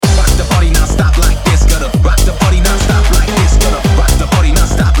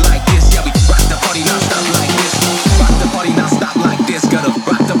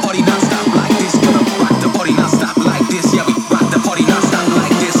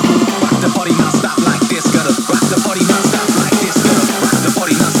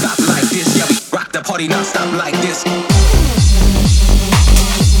this.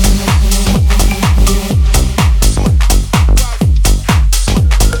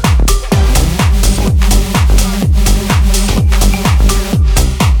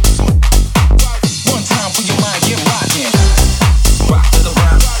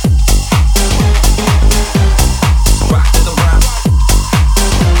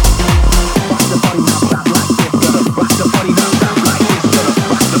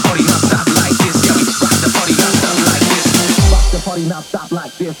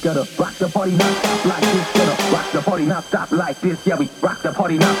 Gotta rock the party, not stop like this. Gotta rock the party, not stop like this. Yeah, we rock the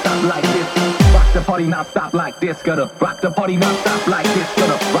party, not stop like this. Rock the party, not stop like this. Gotta rock the party, not stop like this.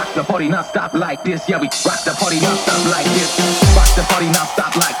 Gotta rock the party, not stop like this. Yeah, we rock the party, not stop like this. Rock the party, not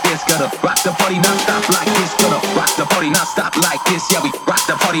stop like this. Gotta rock the party, not stop like this. Gotta rock the party, not stop like this. Yeah, we rock the party, not stop like this. Rock the party, not stop like this. Gotta rock the party, not stop like this. Gotta rock the party, not stop like this. Yeah, we rock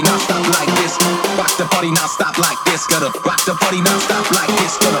the party, not stop like this. Rock the party, not stop like this. Gotta rock the party, not stop like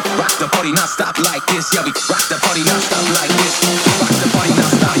this. Gotta rock the party, not stop like this. Yeah, we rock the party, not stop like this. Rock the party,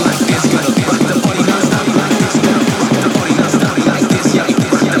 not stop like this. Gotta rock the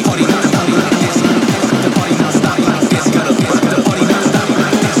party, not stop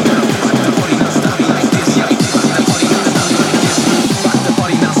like this. Gotta rock the party, not stop like this. Yeah, we rock the party, not stop like this. Rock the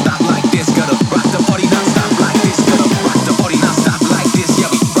party, not stop like this. Gotta rock the party, not stop like this. Gotta rock the party, not stop like this. Yeah,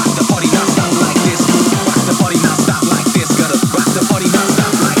 we rock the party, not stop like this. Rock the party, not stop like this. Gotta rock the party, not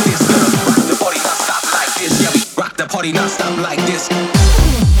stop like this. Gotta rock the party, not stop like this. Yeah, we rock the party, not stop like this.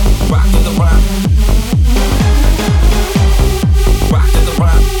 Rockin' the rock.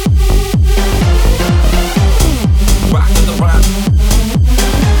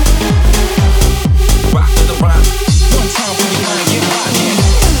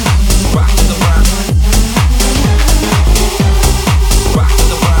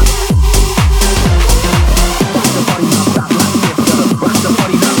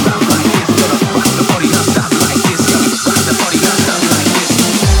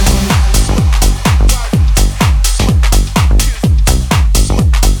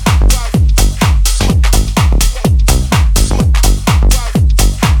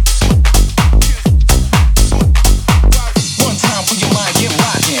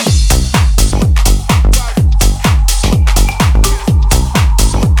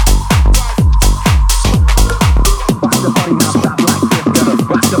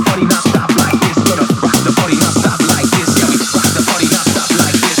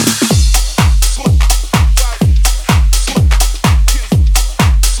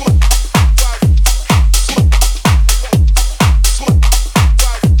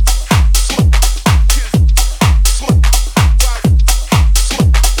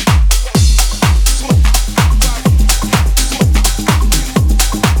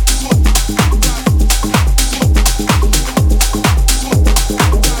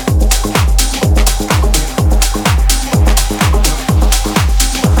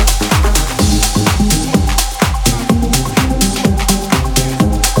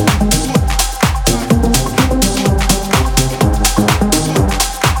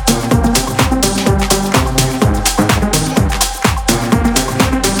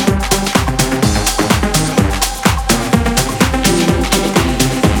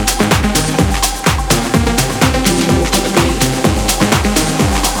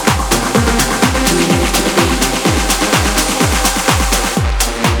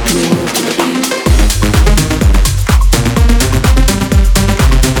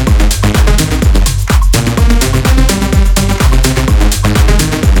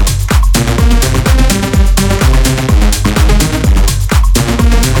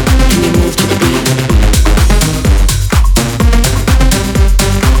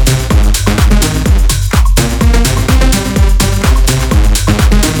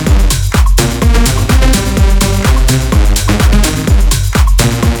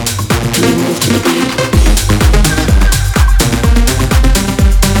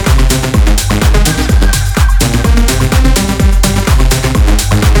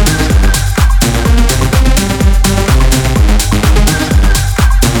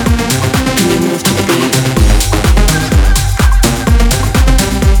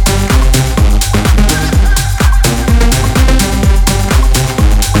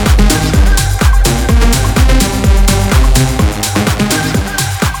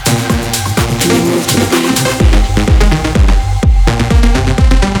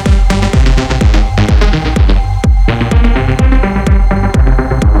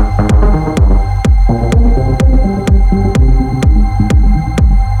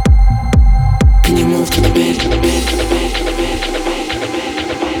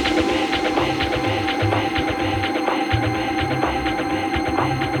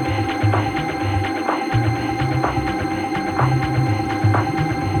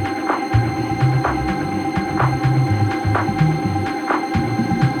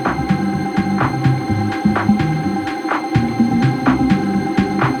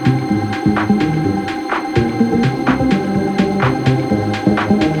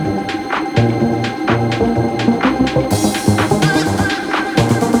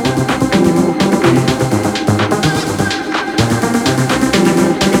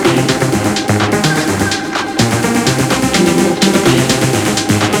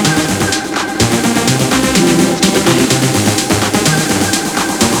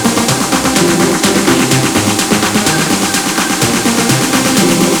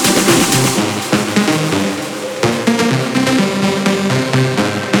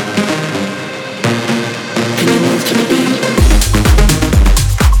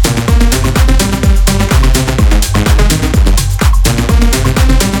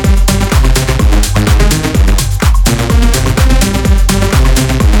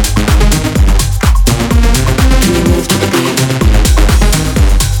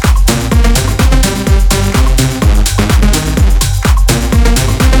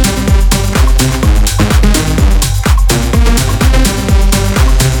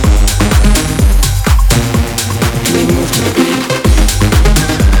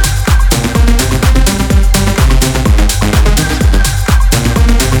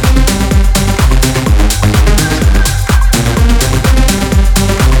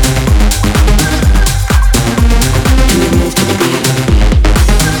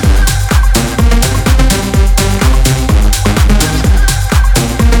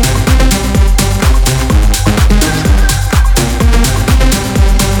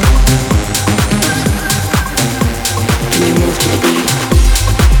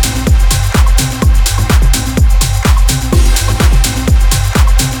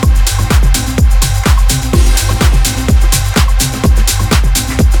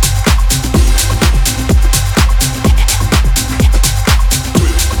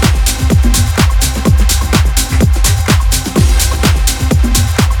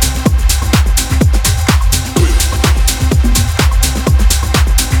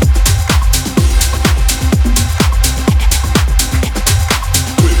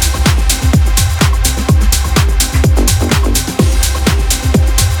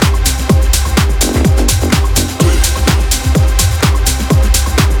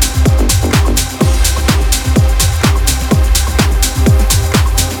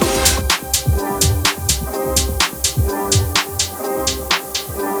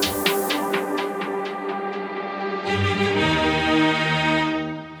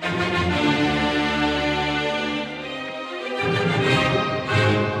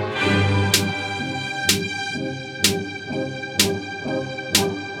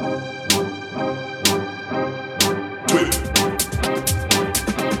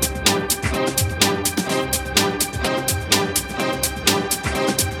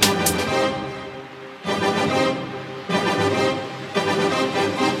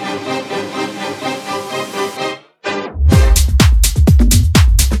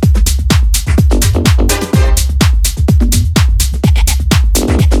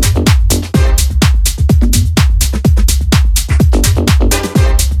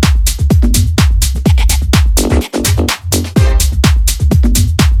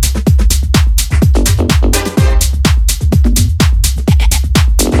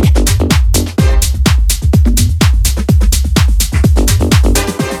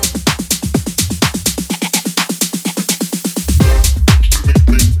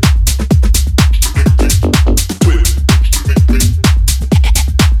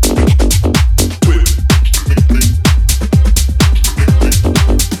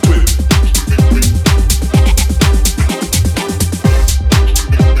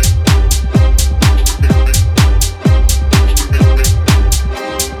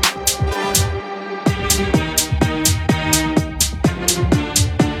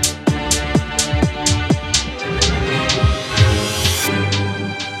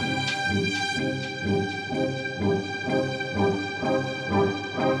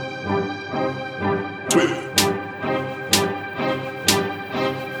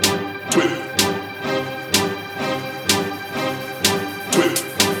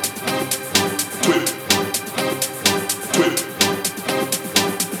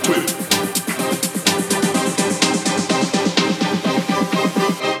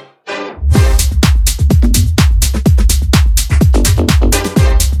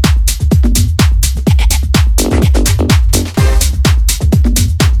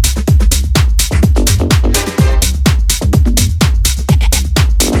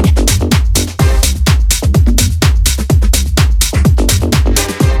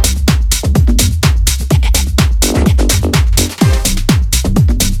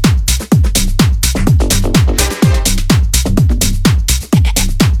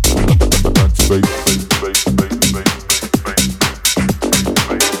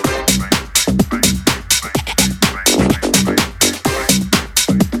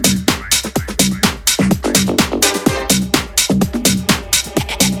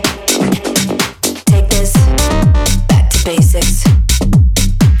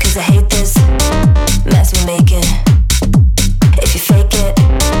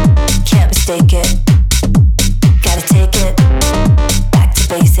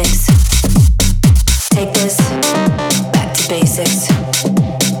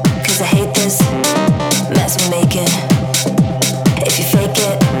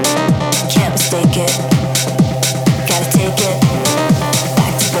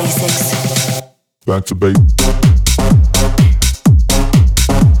 Back to basics.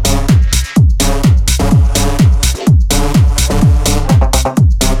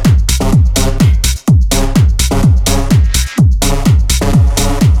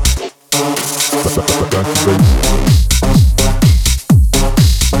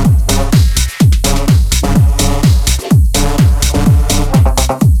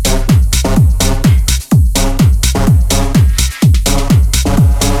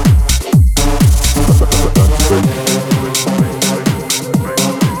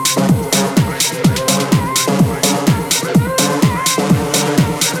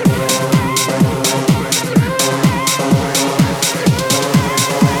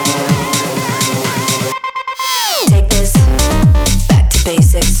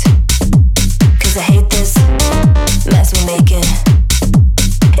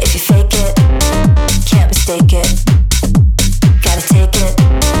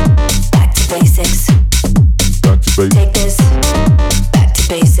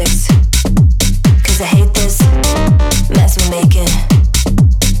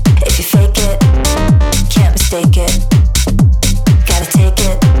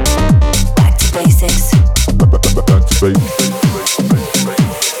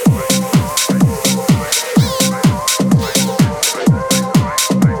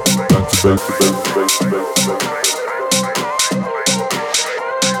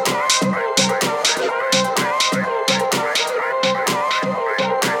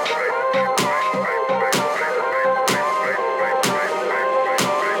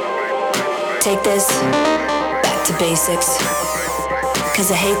 Take this back to basics, 'cause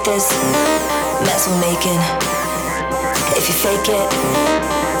I hate this mess we're making. If you fake it,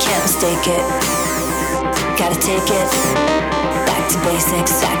 can't mistake it. Gotta take it back to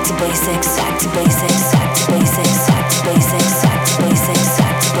basics, back to basics, back to basics, back to basics, back to basics, back to basics, back to basics,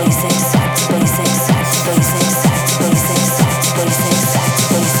 back to basics, back to basics, back to basics, back to basics, back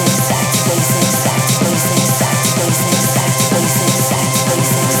to basics, back to basics, back to basics, back to basics, back to basics, back to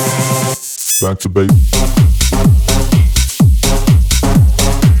basics. Back to basics.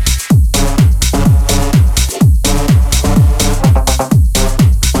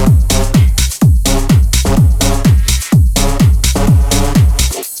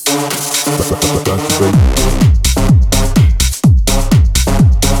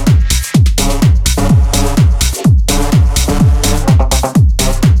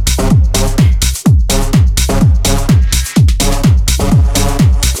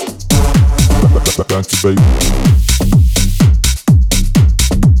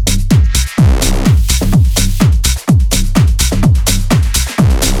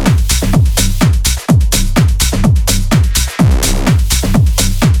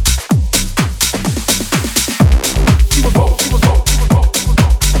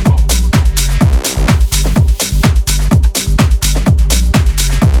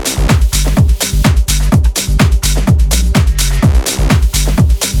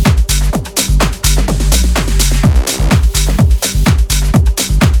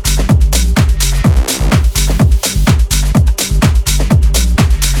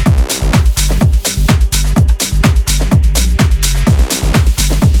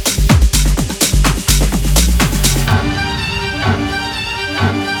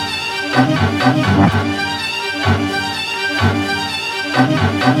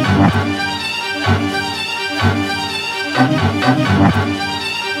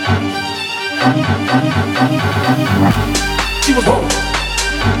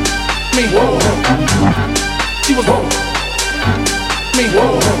 She was wrong. Me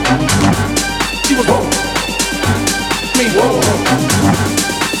whoa. She was wrong. Me whoa.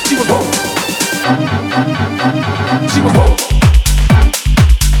 She was wrong. She was wrong.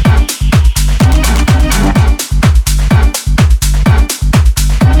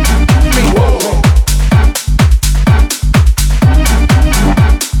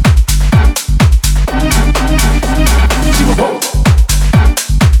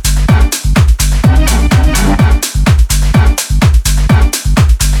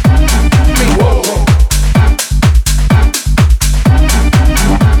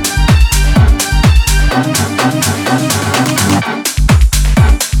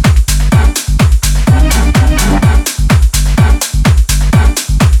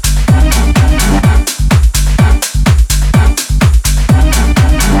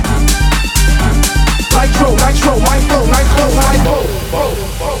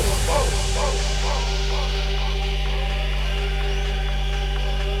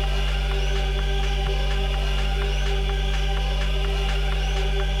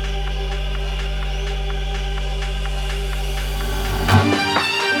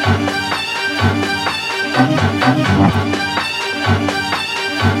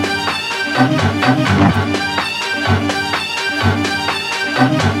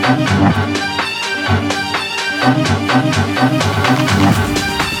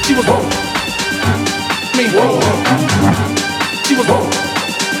 She was wrong. Me whoa. She was wrong.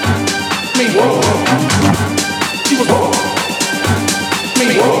 Me whoa. She was wrong. Me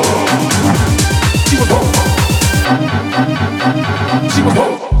whoa. She was wrong. She was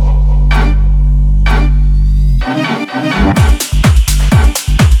wrong.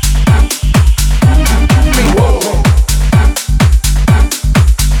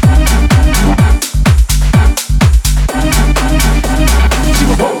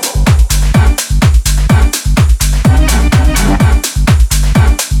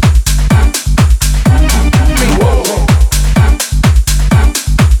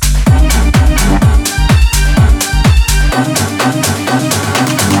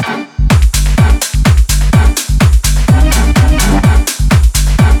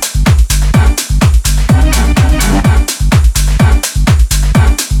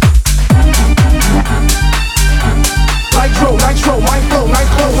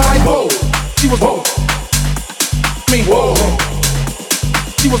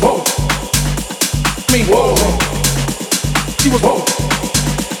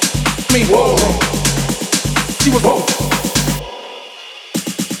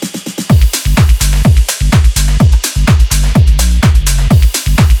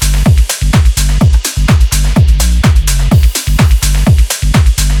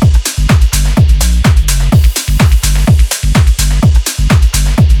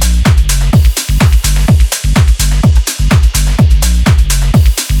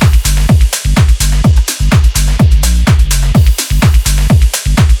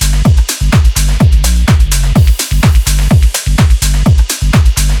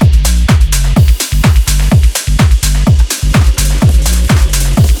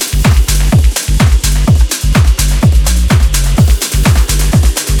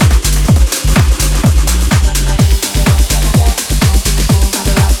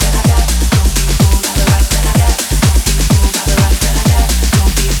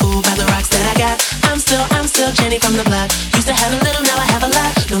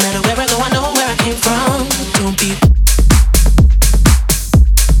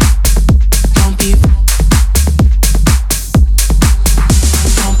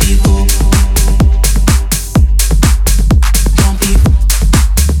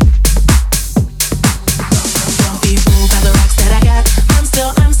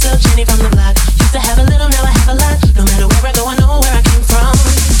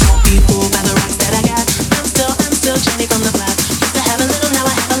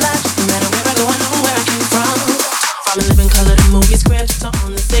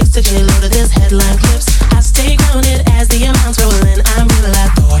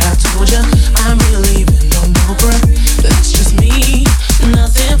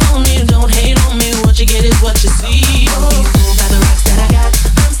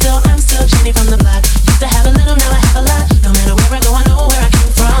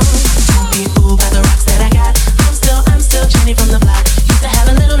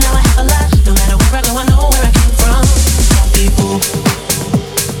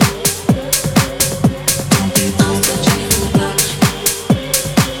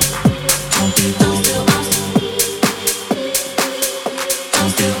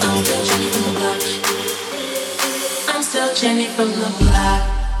 Jenny from the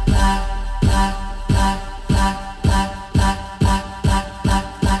block.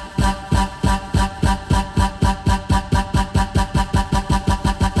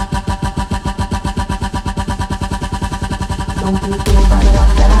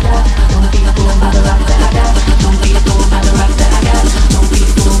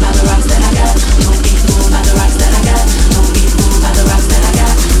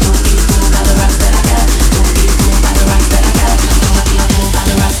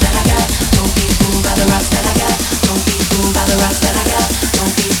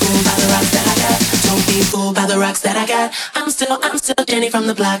 Jenny from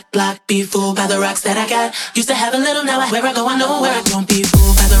the block, be fooled by the rocks that I got. Used to have a little, now where I go, I know where I don't be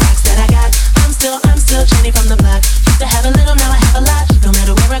fooled by the rocks that I got. I'm still Jenny from the block. Used to have a little, now I have a lot. No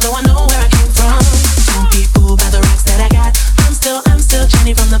matter where I go, I know where I came from. Don't be fooled by the rocks that I got. I'm still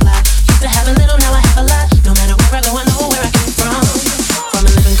Jenny from the block. Used to have a little, now I have a lot. No matter where I go, I know where I came from. From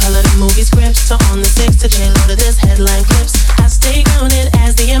a living color to movie scripts, to on the six to J-Lo to this headline clips. I stay grounded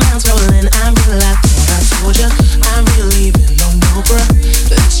as the amounts rolling. I'm real, I thought I told ya. I'm real even on Oprah.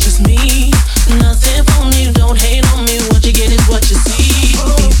 That's just me. Nothing for me. Don't hate on me. What you get is what you see.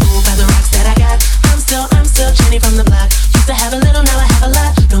 Don't be fooled by the rocks that I got. I'm still Jenny from the block. Used to have a little, now I have a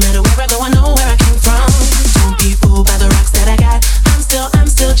lot. No matter where I go, I know where I came from. Don't be fooled by the rocks that I got. I'm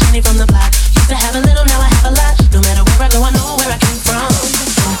still Jenny from the block. Used to have a little, now I have a lot. No matter where I go, I know where I came from.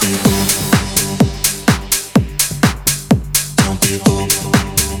 Don't be fooled. Don't be fooled.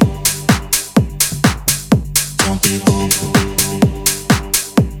 Don't be fooled. Don't be fooled.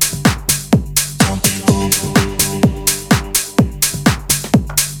 Don't be fooled.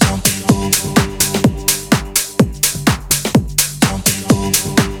 Don't be fooled. Don't be fooled. Don't be fooled. Don't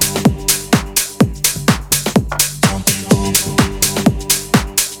be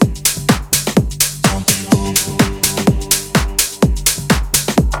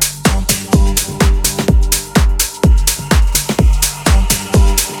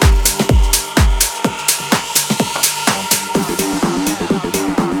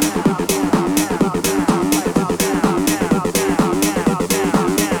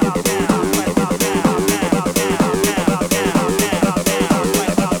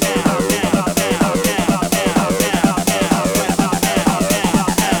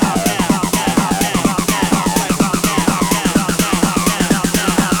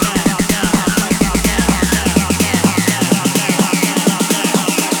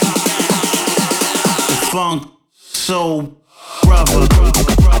Funk, soul, brother.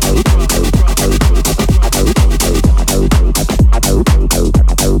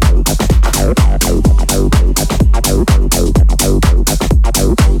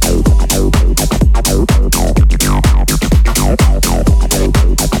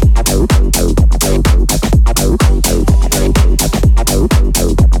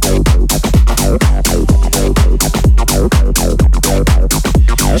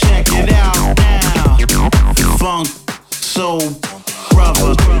 Check it out now. Funk, soul,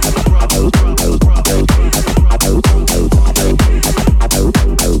 brother.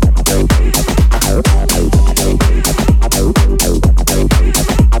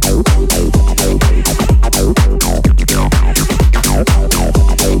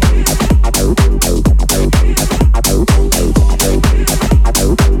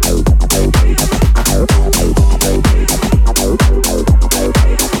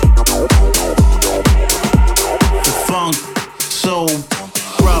 Funk, soul,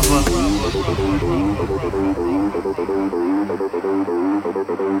 brother.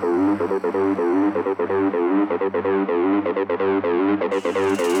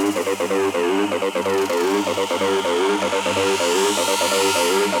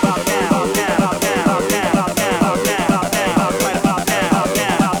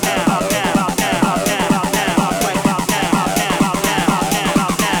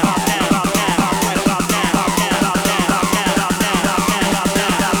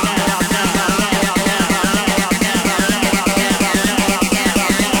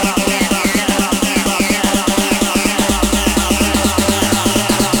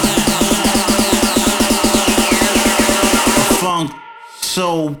 Funk,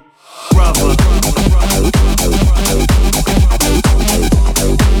 soul, brother.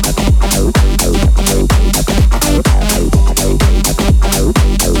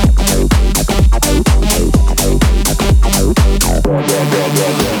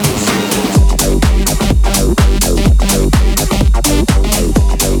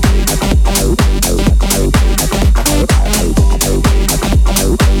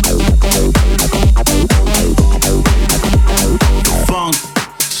 Funk,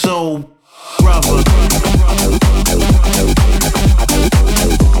 soul, brother.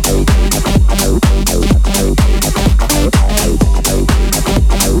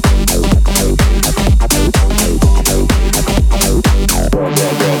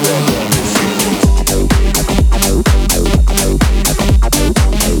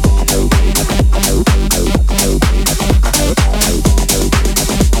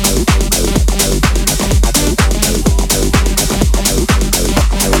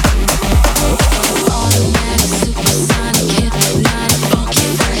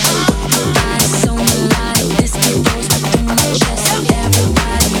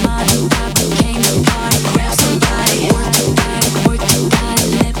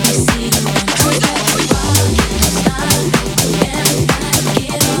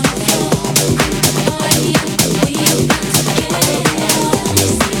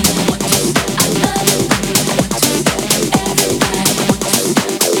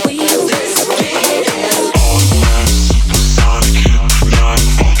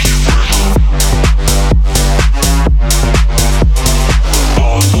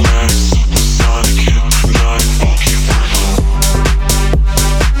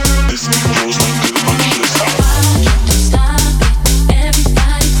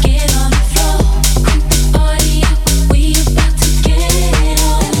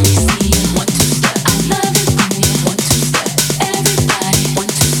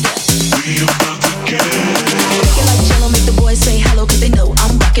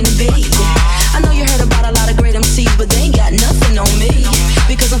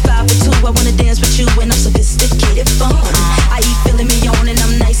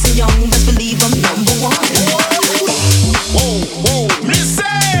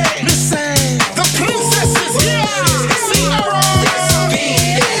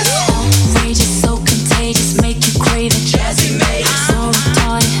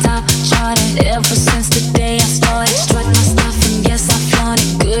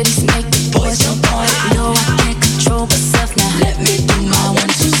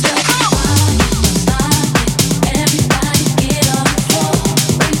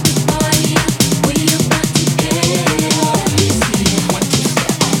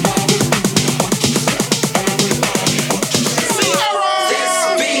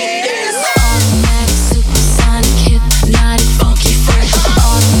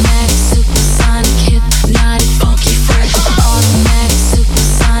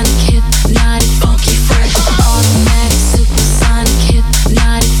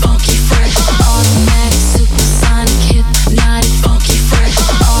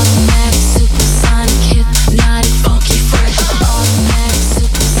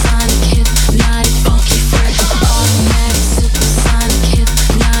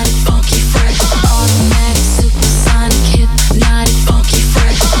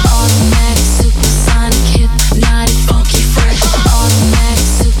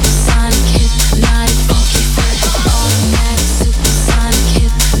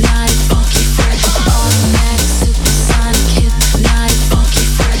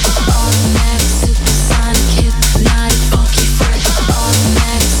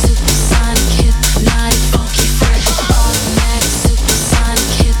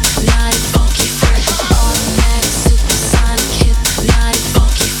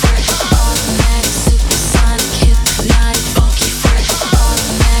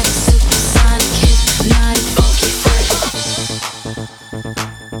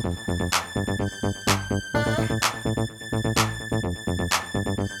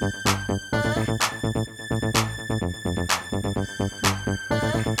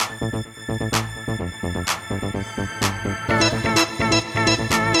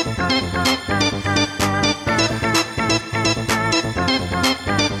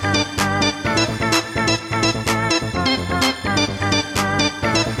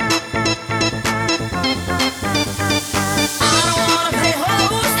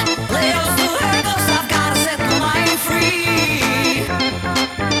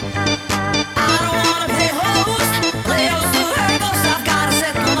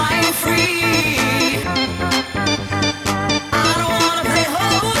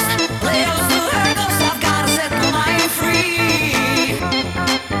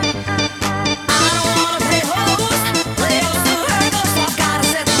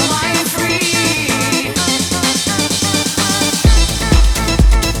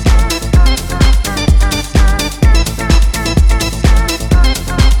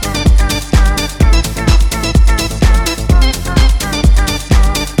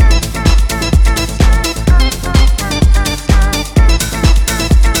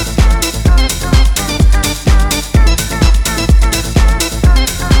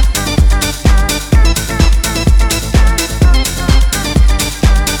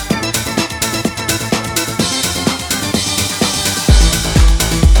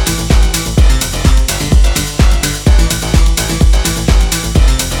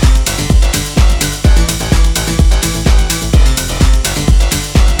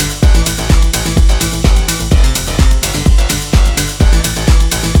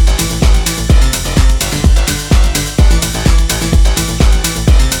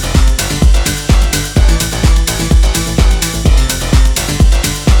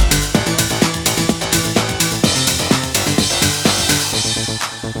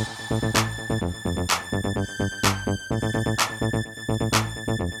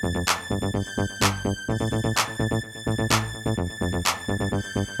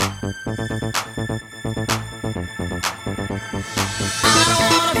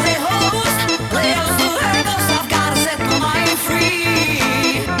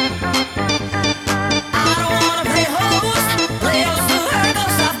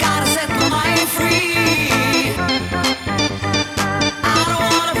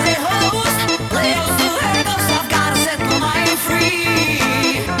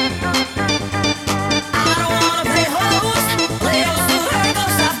 I don't wanna play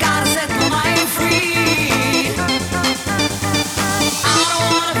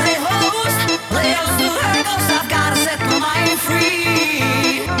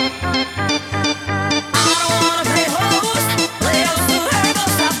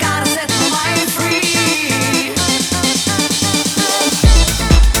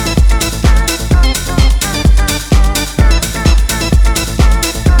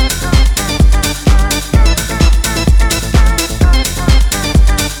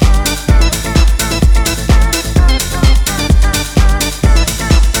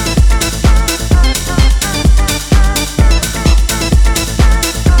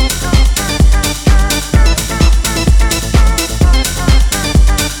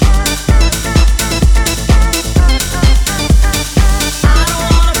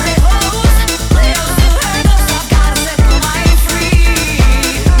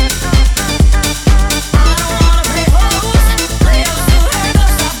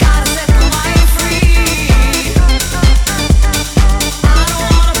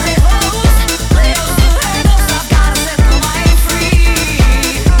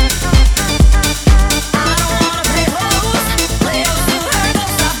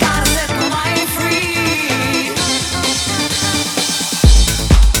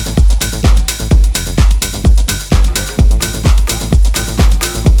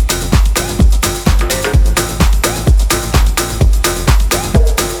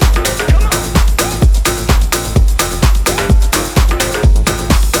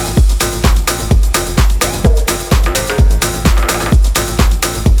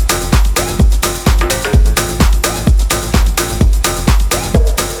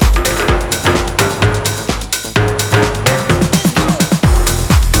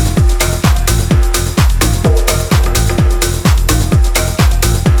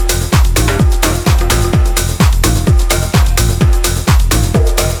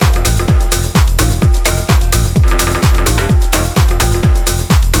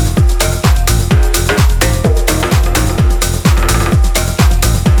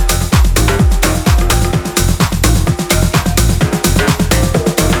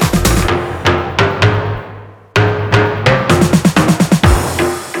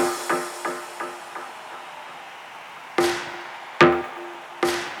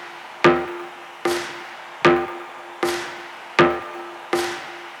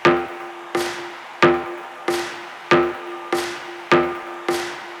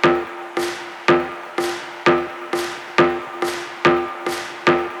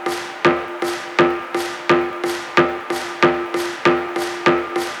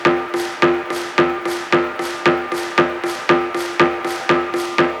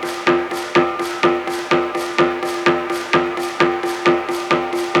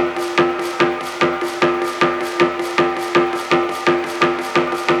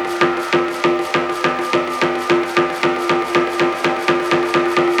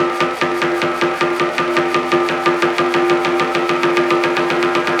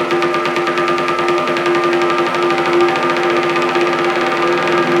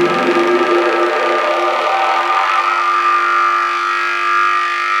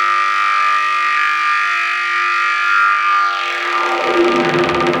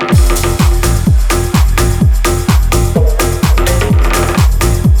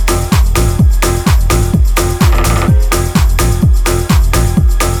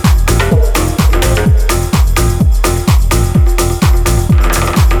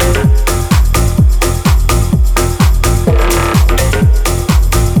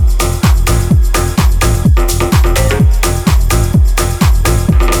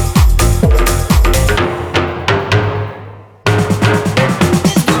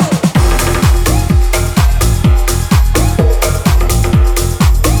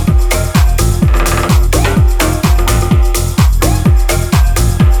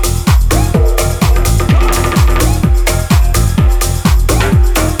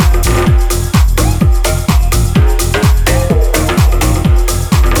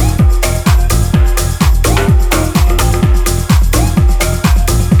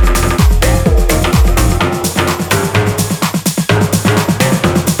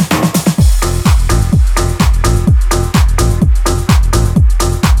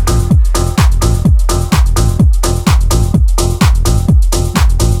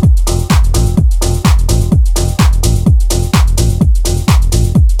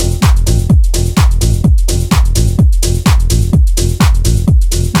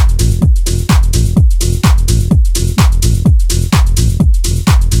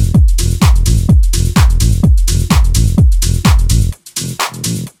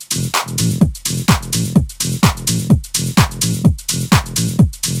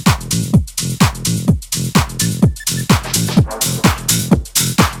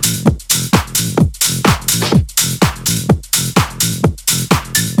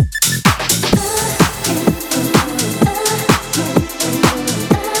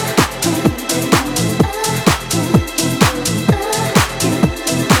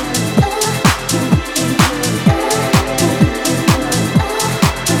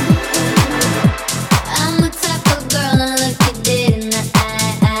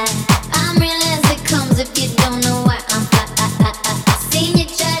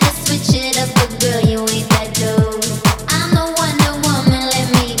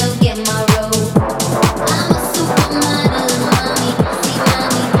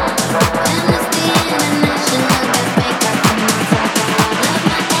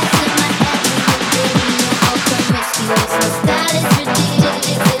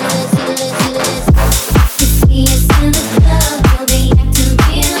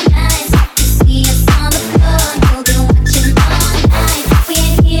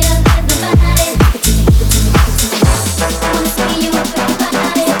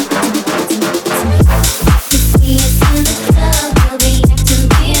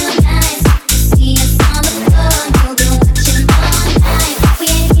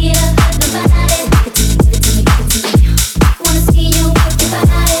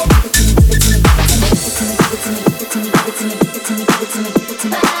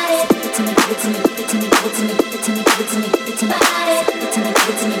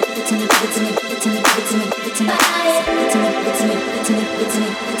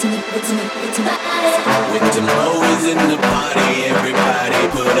When tomorrow is in the party, everybody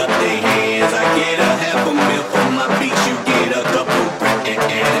put up their hands. I get a half a mil for my beats, you get a couple grand.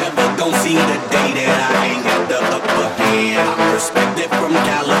 Never gon' see the day that I ain't got the upper hand. I'm respected from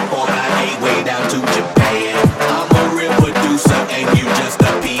California, hey, way down to Japan. I'm a real producer and you just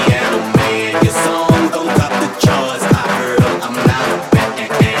a piano man. Your song gon' top the charts, I heard 'em, I'm not a fan.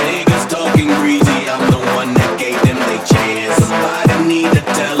 Niggas talking greasy, I'm the one that gave them they chance. Somebody need to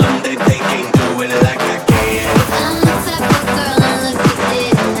tell them that they can't do it like I can. I'm the type of girl I look you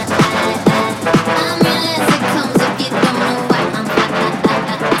dead in the eye. I'm real as it comes if you don't know why I'm hot.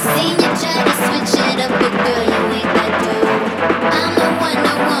 Seen you try to switch it up, but girl, you ain't that dude. I'm the one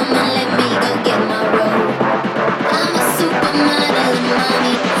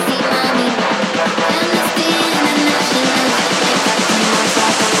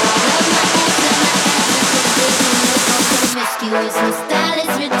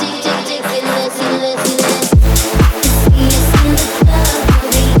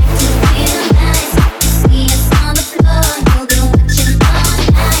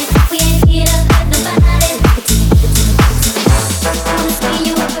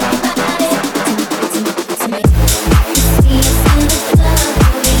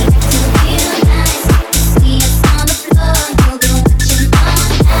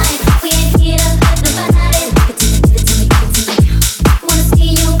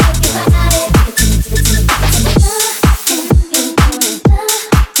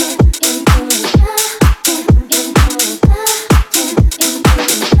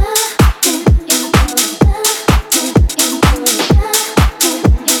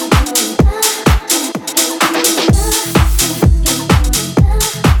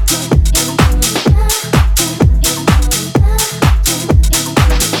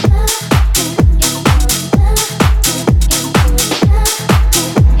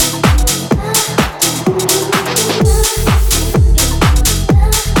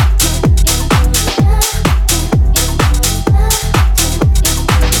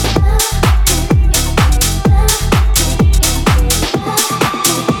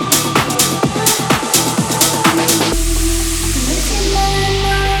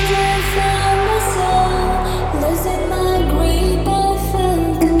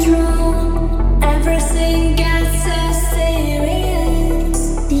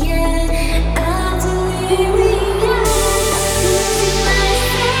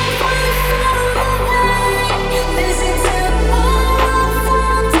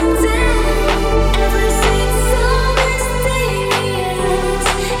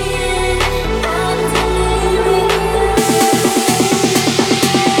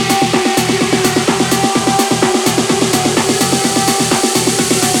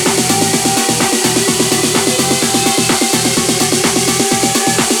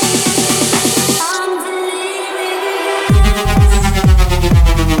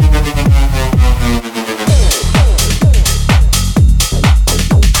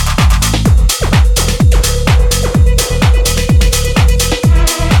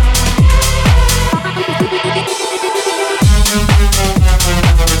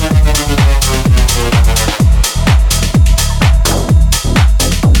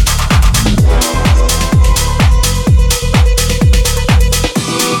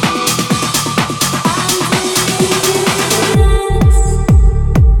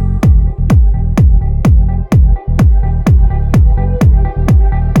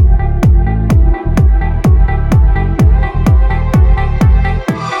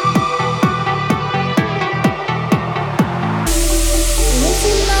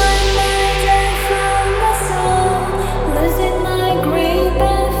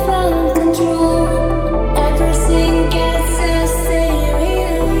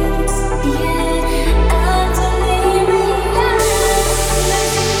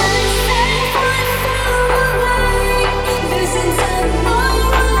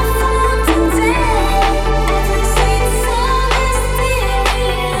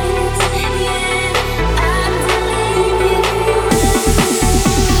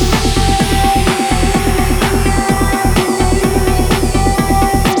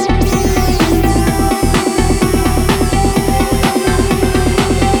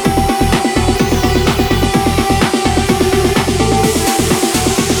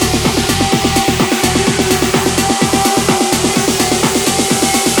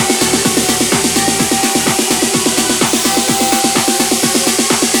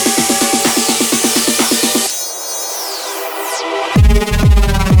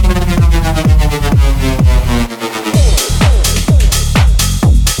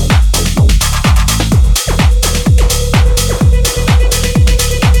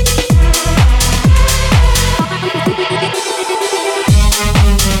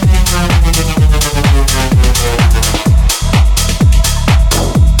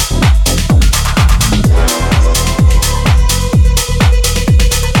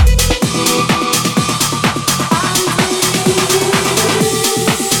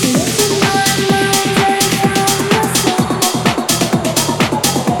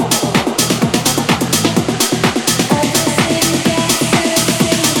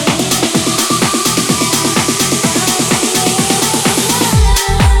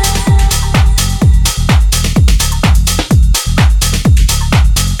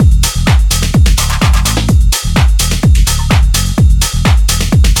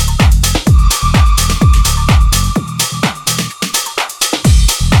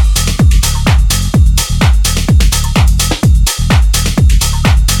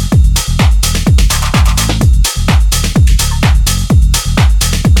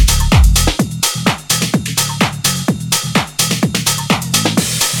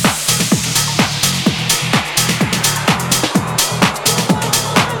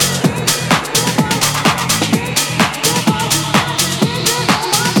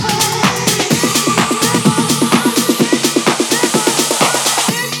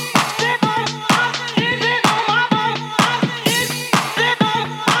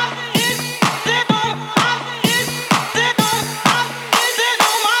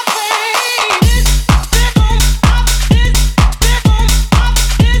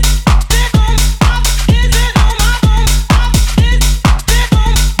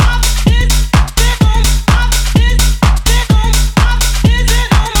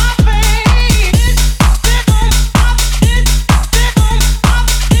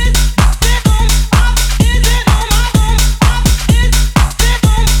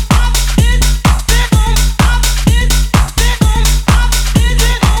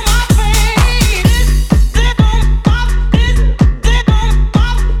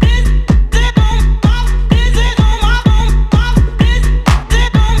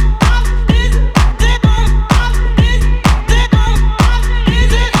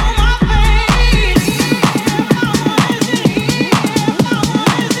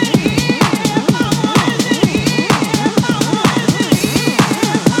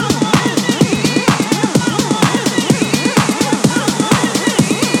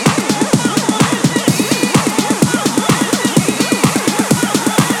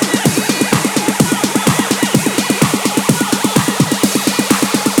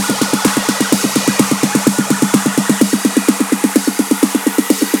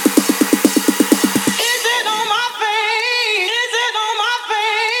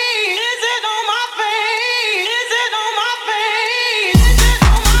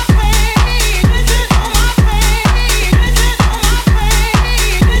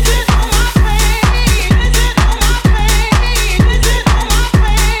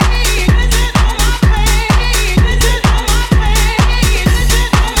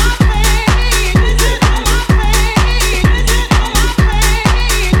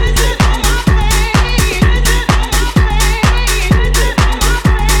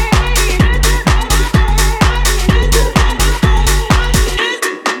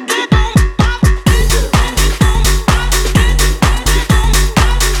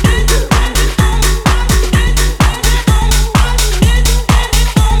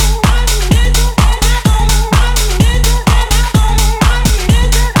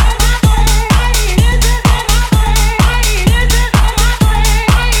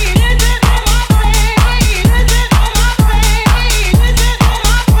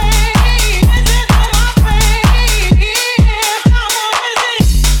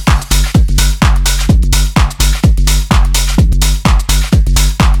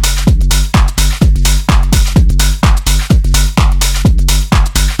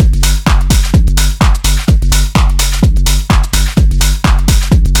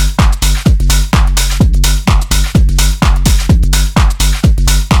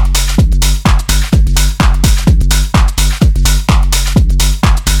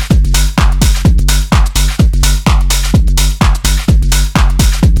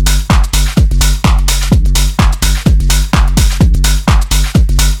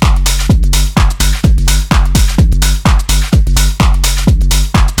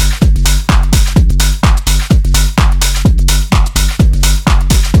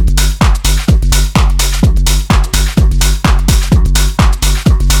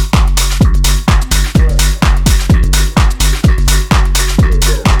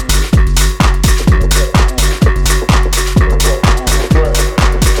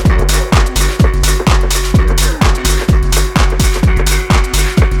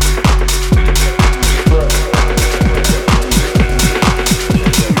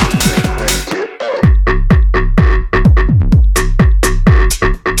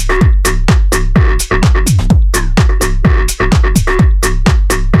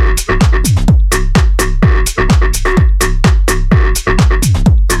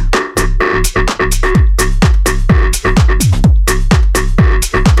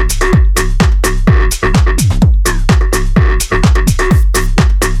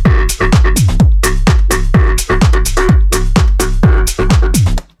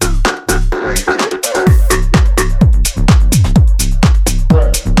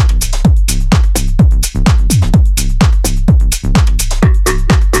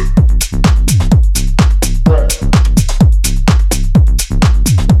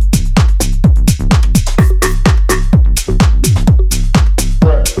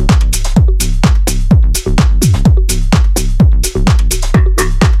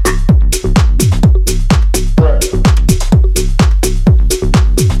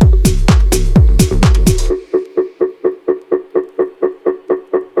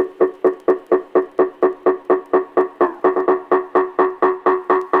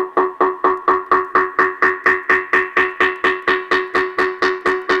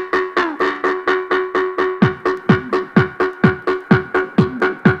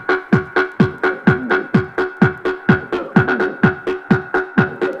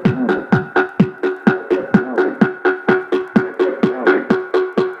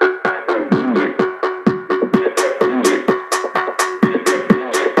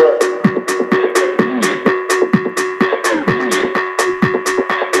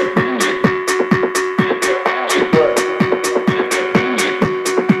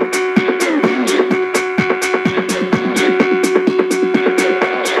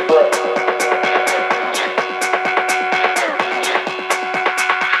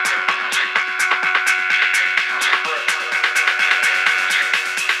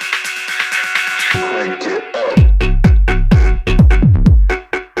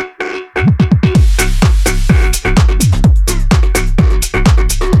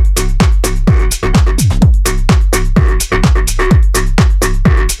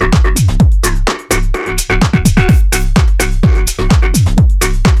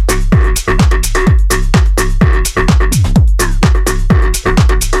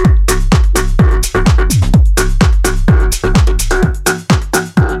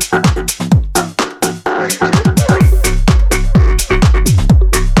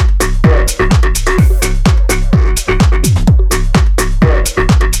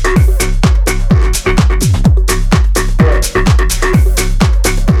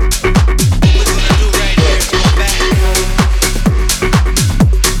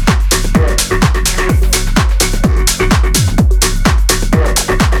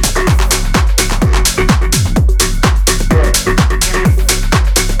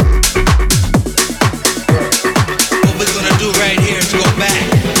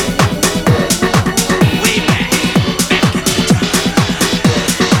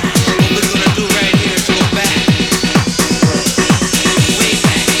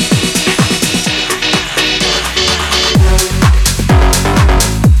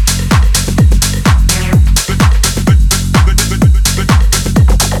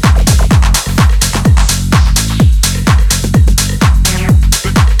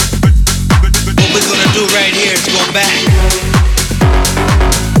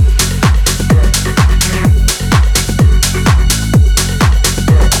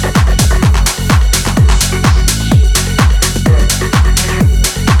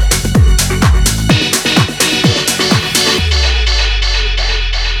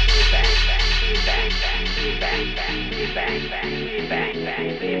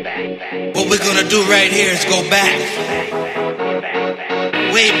What we're gonna do right here is go back,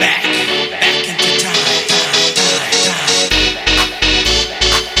 way back, back into time.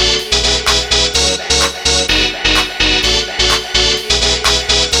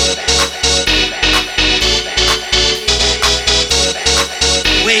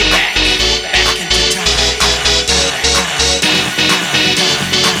 Way back, back into time.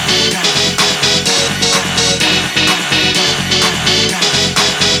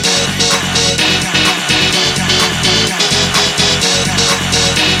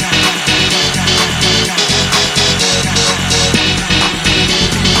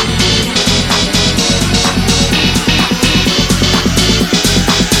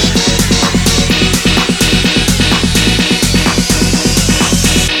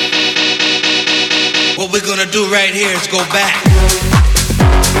 What we're gonna do right here is go back.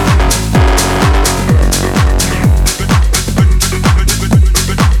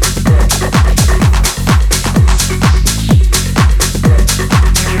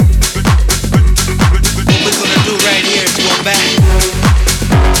 What we're gonna do right here is go back.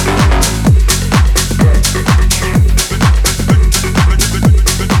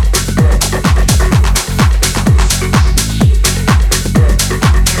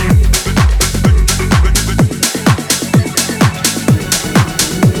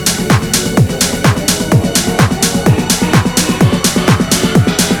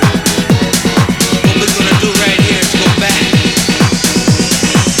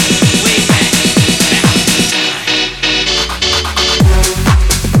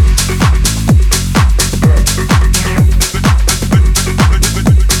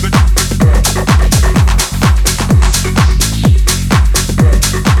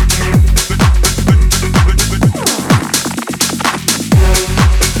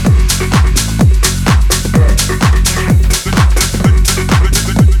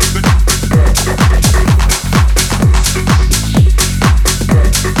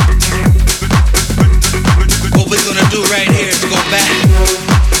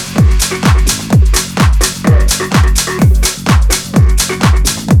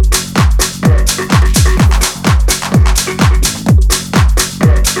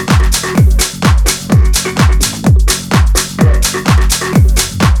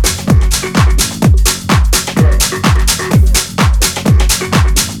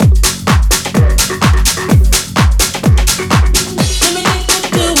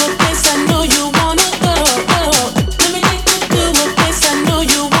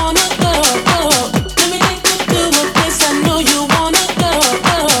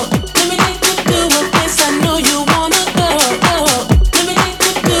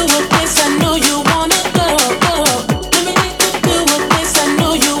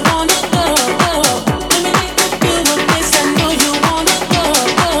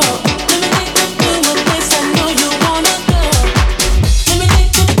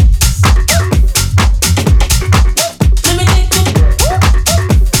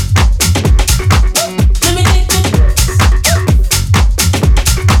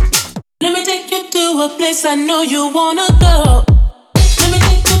 I know you wanna go.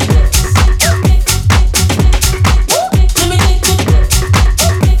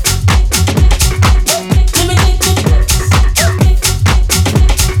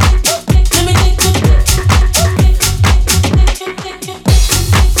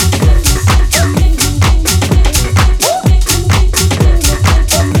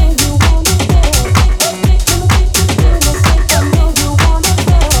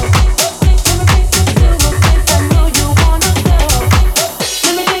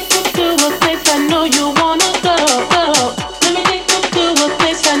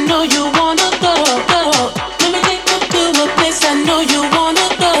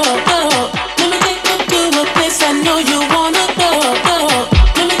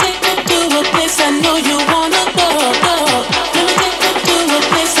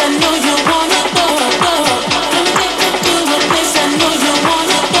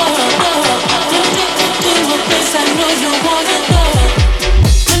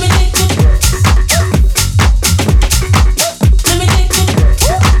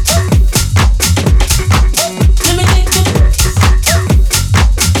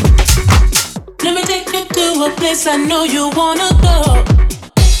 I know you wanna go.